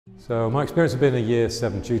So my experience has been a Year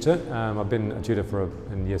 7 tutor. I've been a tutor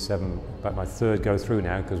in Year 7, about my third go through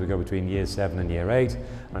now, because we go between Year 7 and Year 8,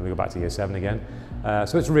 and we go back to Year 7 again.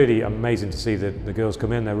 So it's really amazing to see the girls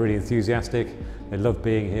come in. They're really enthusiastic, they love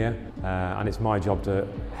being here, and it's my job to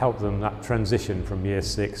help them that transition from Year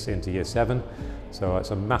 6 into Year 7. So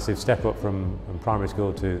it's a massive step up from primary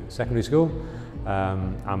school to secondary school,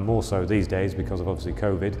 and more so these days because of obviously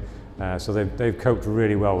COVID. So they've coped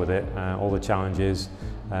really well with it, all the challenges,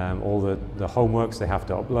 all the homeworks they have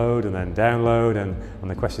to upload and then download, and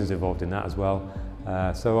the questions involved in that as well.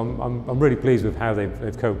 So I'm really pleased with how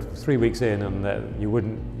they've coped 3 weeks in, and you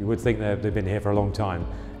would think they've been here for a long time,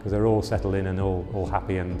 because they're all settled in and all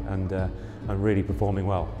happy and really performing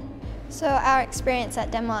well. So our experience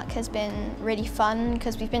at Denmark has been really fun,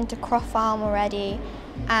 because we've been to Croft Farm already,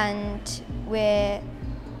 and we're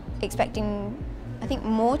expecting, I think,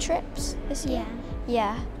 more trips this year.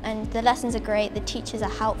 Yeah, and the lessons are great, the teachers are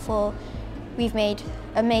helpful, we've made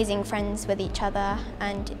amazing friends with each other,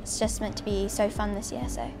 and it's just meant to be so fun this year,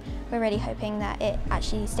 so we're really hoping that it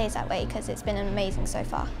actually stays that way, because it's been amazing so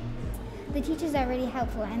far. The teachers are really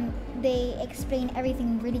helpful and they explain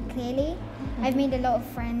everything really clearly. I've made a lot of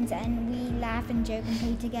friends and we laugh and joke and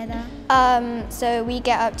play together. So we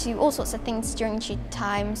get up to all sorts of things during tutor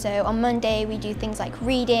time. So on Monday we do things like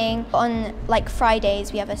reading. On like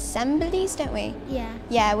Fridays we have assemblies, don't we? Yeah.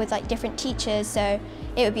 Yeah, with like different teachers. So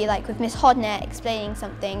it would be like with Miss Hodnett explaining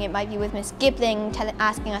something. It might be with Miss Gibbling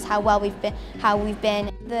asking us how we've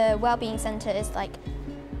been. The Wellbeing Centre is like,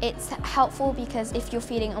 it's helpful because if you're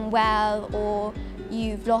feeling unwell or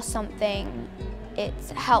you've lost something, it's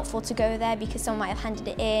helpful to go there because someone might have handed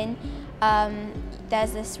it in.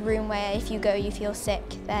 There's this room where if you go, you feel sick,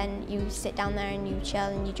 then you sit down there and you chill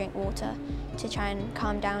and you drink water to try and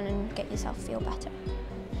calm down and get yourself feel better.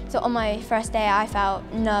 So on my first day, I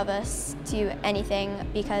felt nervous to do anything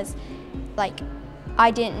because, like, I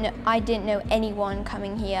didn't know anyone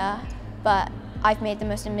coming here, but I've made the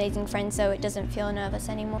most amazing friends, so it doesn't feel nervous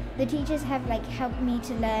anymore. The teachers have like helped me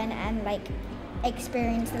to learn and like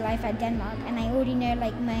experience the life at Denmark, and I already know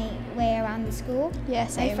like my way around the school. Yeah,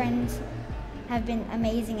 same. My friends have been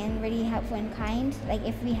amazing and really helpful and kind. Like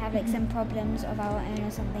if we have like some problems of our own or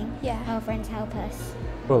something, yeah, our friends help us.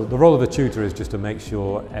 Well, the role of a tutor is just to make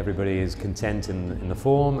sure everybody is content in the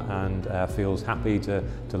form and feels happy to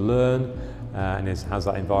learn. And has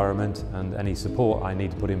that environment, and any support I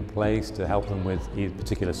need to put in place to help them with either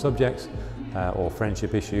particular subjects or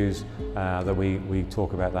friendship issues, that we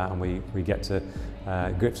talk about that and we get to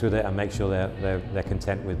grips with it and make sure they're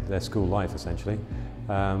content with their school life essentially.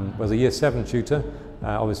 As a Year 7 tutor,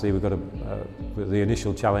 obviously we've got the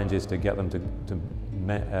initial challenge is to get them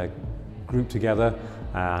to group together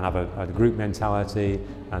and have a group mentality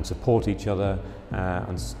and support each other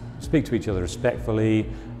and speak to each other respectfully,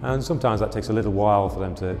 and sometimes that takes a little while for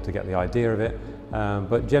them to get the idea of it,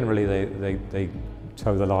 but generally they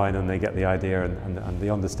toe the line and they get the idea and they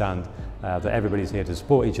understand that everybody's here to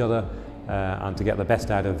support each other and to get the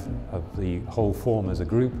best out of the whole form as a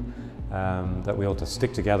group, that we ought to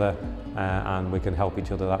stick together and we can help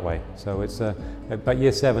each other that way. So it's but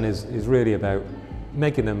Year 7 is really about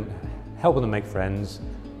helping them make friends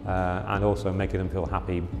and also making them feel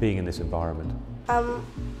happy being in this environment.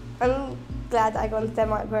 I'm glad that I got into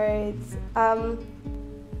Denmark Roads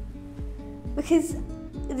because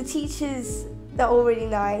the teachers, they're all really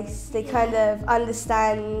nice. They kind of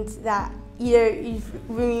understand that, you know,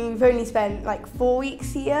 we've only spent like 4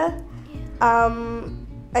 weeks here, and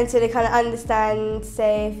so they kind of understand,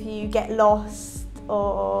 say, if you get lost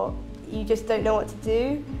or you just don't know what to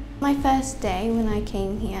do. My first day when I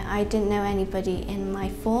came here, I didn't know anybody in my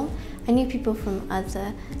form. I knew people from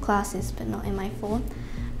other classes, but not in my form.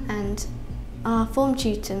 And our form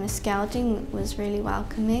tutor, Miss Goulding, was really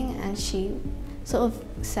welcoming, and she sort of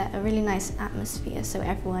set a really nice atmosphere so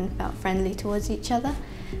everyone felt friendly towards each other.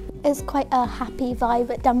 It's quite a happy vibe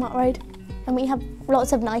at Denmark Road, and we have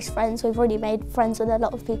lots of nice friends. We've already made friends with a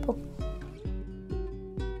lot of people.